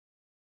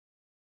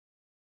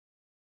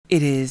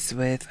It is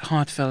with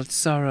heartfelt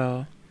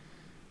sorrow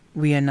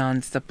we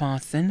announce the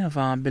passing of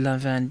our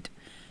beloved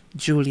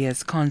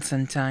Julius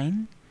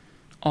Constantine,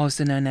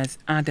 also known as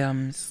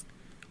Adams,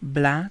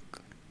 Black,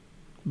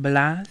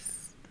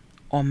 Blas,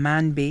 or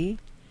Manby,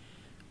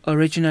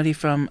 originally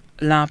from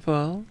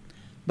Lapel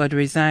but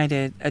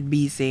resided at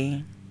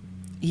BC.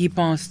 He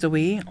passed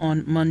away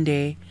on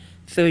Monday,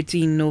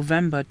 13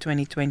 November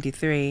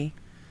 2023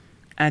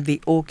 at the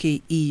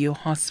OKEU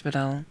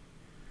Hospital.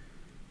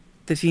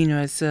 The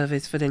funeral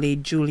service for the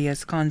late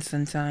Julius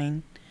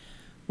Constantine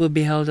will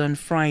be held on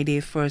Friday,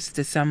 1st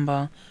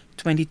December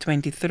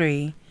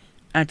 2023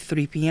 at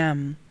 3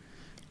 p.m.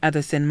 at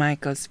the St.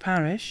 Michael's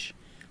Parish,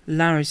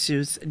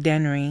 Larissus,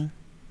 Dennery.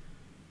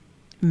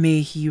 May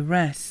he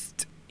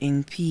rest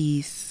in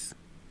peace.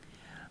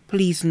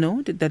 Please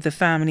note that the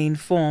family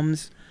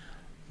informs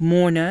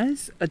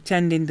mourners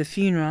attending the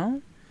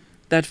funeral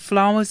that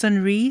flowers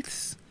and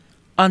wreaths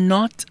are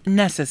not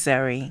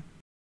necessary.